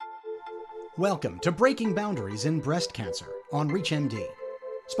Welcome to Breaking Boundaries in Breast Cancer on ReachMD,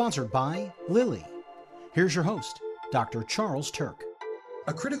 sponsored by Lilly. Here's your host, Dr. Charles Turck.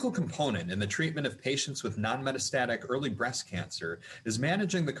 A critical component in the treatment of patients with non-metastatic early breast cancer is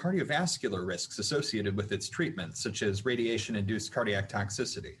managing the cardiovascular risks associated with its treatment, such as radiation-induced cardiac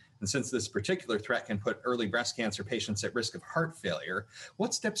toxicity. And since this particular threat can put early breast cancer patients at risk of heart failure,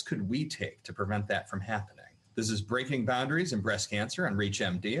 what steps could we take to prevent that from happening? This is Breaking Boundaries in Breast Cancer on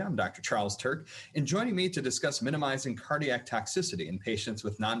ReachMD. I'm Dr. Charles Turck, and joining me to discuss minimizing cardiac toxicity in patients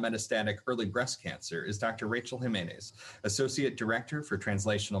with non-metastatic early breast cancer is Dr. Rachel Jimenez, Associate Director for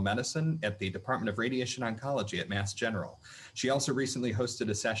Translational Medicine at the Department of Radiation Oncology at Mass General. She also recently hosted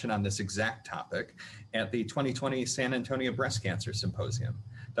a session on this exact topic at the 2020 San Antonio Breast Cancer Symposium.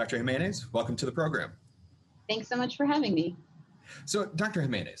 Dr. Jimenez, welcome to the program. Thanks so much for having me. So, Dr.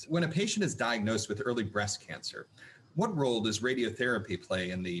 Jimenez, when a patient is diagnosed with early breast cancer, what role does radiotherapy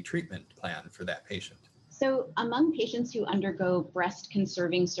play in the treatment plan for that patient? So, among patients who undergo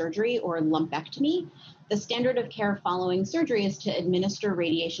breast-conserving surgery or lumpectomy, the standard of care following surgery is to administer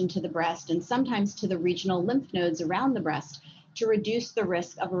radiation to the breast and sometimes to the regional lymph nodes around the breast to reduce the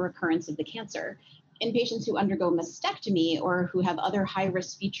risk of a recurrence of the cancer. In patients who undergo mastectomy or who have other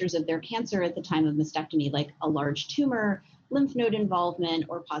high-risk features of their cancer at the time of mastectomy, like a large tumor, lymph node involvement,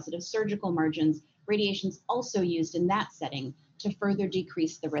 or positive surgical margins, radiation is also used in that setting to further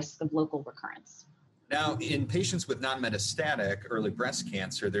decrease the risk of local recurrence. Now, in patients with non-metastatic early breast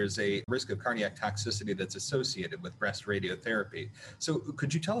cancer, there's a risk of cardiac toxicity that's associated with breast radiotherapy. So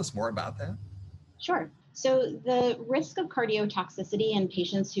could you tell us more about that? Sure. So the risk of cardiotoxicity in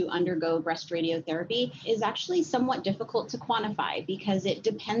patients who undergo breast radiotherapy is actually somewhat difficult to quantify because it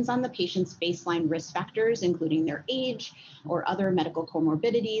depends on the patient's baseline risk factors, including their age or other medical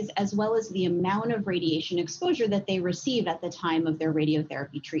comorbidities, as well as the amount of radiation exposure that they receive at the time of their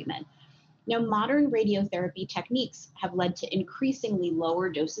radiotherapy treatment. Now, modern radiotherapy techniques have led to increasingly lower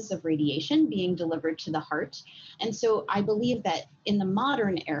doses of radiation being delivered to the heart. And so I believe that in the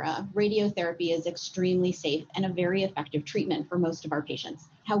modern era, radiotherapy is extremely safe and a very effective treatment for most of our patients.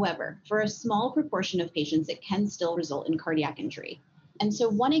 However, for a small proportion of patients, it can still result in cardiac injury. And so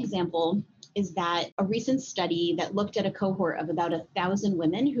one example is that a recent study that looked at a cohort of about 1,000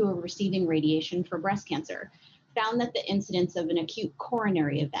 women who were receiving radiation for breast cancer found that the incidence of an acute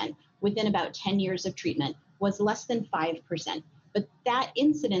coronary event within about 10 years of treatment was less than 5%. But that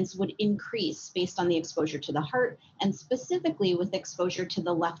incidence would increase based on the exposure to the heart and specifically with exposure to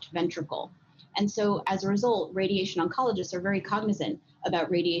the left ventricle. And so as a result, radiation oncologists are very cognizant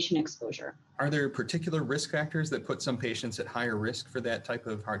about radiation exposure. Are there particular risk factors that put some patients at higher risk for that type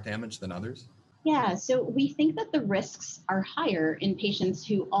of heart damage than others? Yeah, so we think that the risks are higher in patients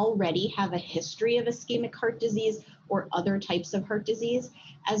who already have a history of ischemic heart disease or other types of heart disease,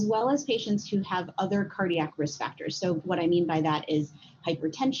 as well as patients who have other cardiac risk factors. So what I mean by that is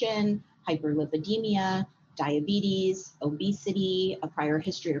hypertension, hyperlipidemia, diabetes, obesity, a prior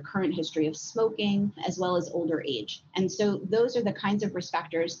history or current history of smoking, as well as older age. And so those are the kinds of risk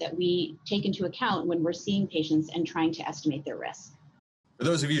factors that we take into account when we're seeing patients and trying to estimate their risk. For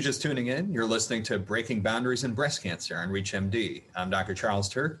those of you just tuning in, you're listening to Breaking Boundaries in Breast Cancer on ReachMD. I'm Dr. Charles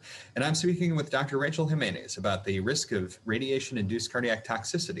Turck, and I'm speaking with Dr. Rachel Jimenez about the risk of radiation-induced cardiac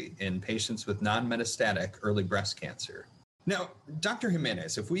toxicity in patients with non-metastatic early breast cancer. Now, Dr.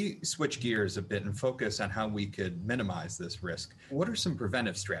 Jimenez, if we switch gears a bit and focus on how we could minimize this risk, what are some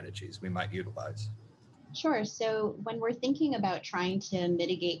preventive strategies we might utilize? Sure. So when we're thinking about trying to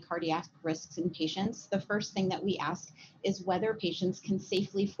mitigate cardiac risks in patients, the first thing that we ask is whether patients can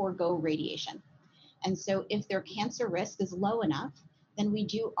safely forego radiation. And so if their cancer risk is low enough, then we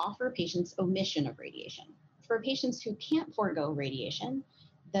do offer patients omission of radiation. For patients who can't forego radiation,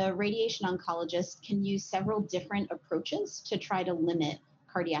 the radiation oncologist can use several different approaches to try to limit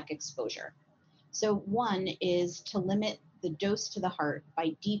cardiac exposure. So one is to limit the dose to the heart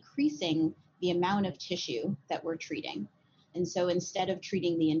by decreasing the amount of tissue that we're treating. And so instead of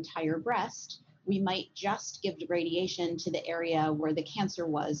treating the entire breast, we might just give radiation to the area where the cancer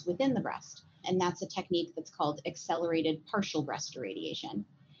was within the breast. And that's a technique that's called accelerated partial breast irradiation.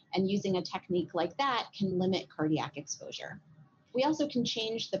 And using a technique like that can limit cardiac exposure. We also can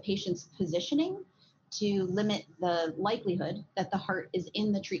change the patient's positioning to limit the likelihood that the heart is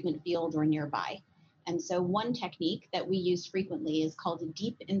in the treatment field or nearby. And so one technique that we use frequently is called a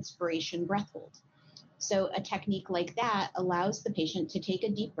deep inspiration breath hold. So a technique like that allows the patient to take a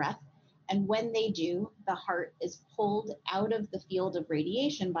deep breath, and when they do, the heart is pulled out of the field of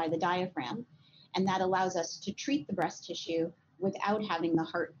radiation by the diaphragm, and that allows us to treat the breast tissue without having the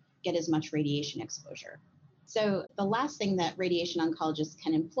heart get as much radiation exposure. So the last thing that radiation oncologists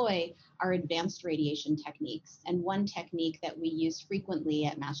can employ are advanced radiation techniques. And one technique that we use frequently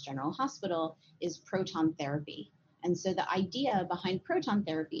at Mass General Hospital is proton therapy. And so the idea behind proton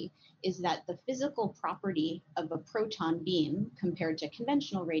therapy is that the physical property of a proton beam compared to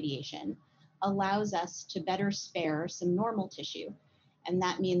conventional radiation allows us to better spare some normal tissue. And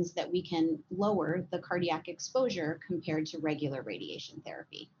that means that we can lower the cardiac exposure compared to regular radiation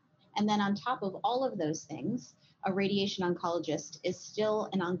therapy. And then on top of all of those things, a radiation oncologist is still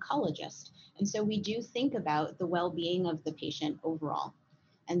an oncologist. And so we do think about the well-being of the patient overall.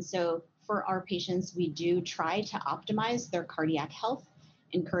 And so for our patients, we do try to optimize their cardiac health,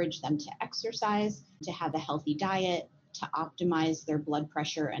 encourage them to exercise, to have a healthy diet, to optimize their blood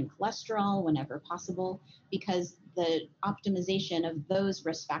pressure and cholesterol whenever possible, because the optimization of those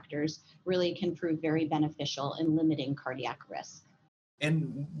risk factors really can prove very beneficial in limiting cardiac risk.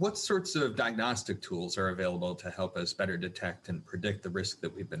 And what sorts of diagnostic tools are available to help us better detect and predict the risk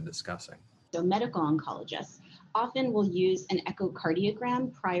that we've been discussing? So medical oncologists often will use an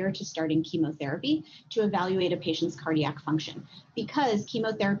echocardiogram prior to starting chemotherapy to evaluate a patient's cardiac function, because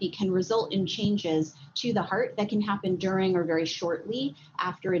chemotherapy can result in changes to the heart that can happen during or very shortly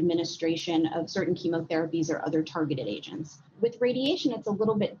after administration of certain chemotherapies or other targeted agents. With radiation, it's a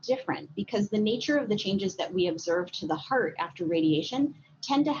little bit different because the nature of the changes that we observe to the heart after radiation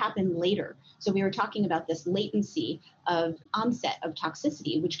tend to happen later. So we were talking about this latency of onset of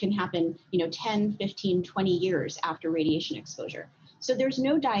toxicity, which can happen, 10, 15, 20 years after radiation exposure. So there's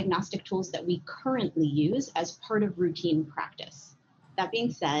no diagnostic tools that we currently use as part of routine practice. That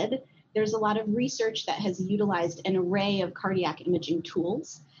being said, there's a lot of research that has utilized an array of cardiac imaging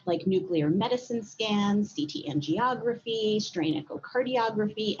tools like nuclear medicine scans, CT angiography, strain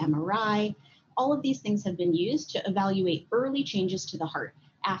echocardiography, MRI. All of these things have been used to evaluate early changes to the heart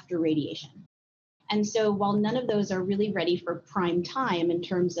after radiation. And so while none of those are really ready for prime time in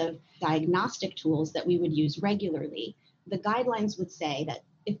terms of diagnostic tools that we would use regularly, the guidelines would say that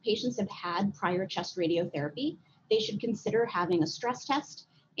if patients have had prior chest radiotherapy, they should consider having a stress test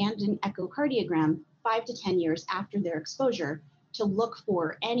and an echocardiogram 5 to 10 years after their exposure to look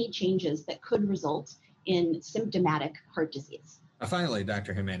for any changes that could result in symptomatic heart disease. Finally,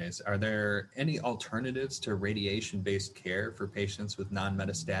 Dr. Jimenez, are there any alternatives to radiation-based care for patients with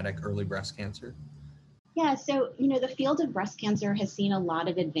non-metastatic early breast cancer? Yeah, so, the field of breast cancer has seen a lot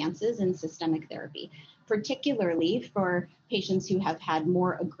of advances in systemic therapy, particularly for patients who have had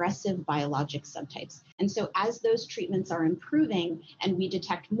more aggressive biologic subtypes. And so as those treatments are improving and we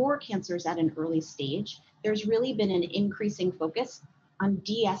detect more cancers at an early stage, there's really been an increasing focus on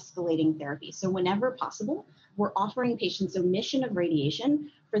de-escalating therapy. So whenever possible, we're offering patients omission of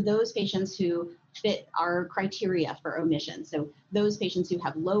radiation for those patients who fit our criteria for omission. So those patients who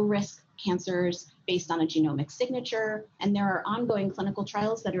have low risk cancers based on a genomic signature. And there are ongoing clinical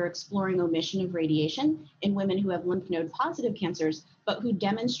trials that are exploring omission of radiation in women who have lymph node positive cancers, but who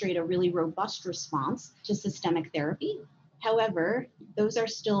demonstrate a really robust response to systemic therapy. However, those are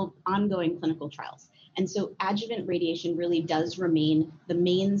still ongoing clinical trials. And so adjuvant radiation really does remain the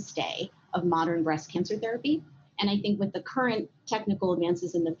mainstay of modern breast cancer therapy. And I think with the current technical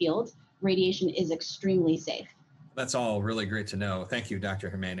advances in the field, radiation is extremely safe. That's all really great to know. Thank you, Dr.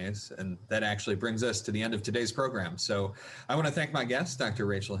 Jimenez. And that actually brings us to the end of today's program. So I want to thank my guest, Dr.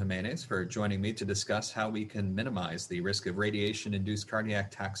 Rachel Jimenez, for joining me to discuss how we can minimize the risk of radiation-induced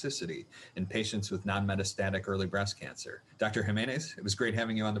cardiac toxicity in patients with non-metastatic early breast cancer. Dr. Jimenez, it was great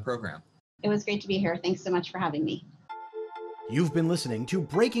having you on the program. It was great to be here. Thanks so much for having me. You've been listening to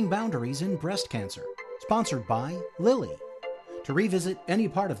Breaking Boundaries in Breast Cancer, sponsored by Lilly. To revisit any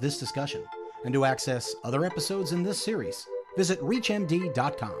part of this discussion and to access other episodes in this series, visit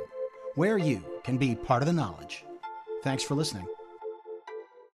reachmd.com, where you can be part of the knowledge. Thanks for listening.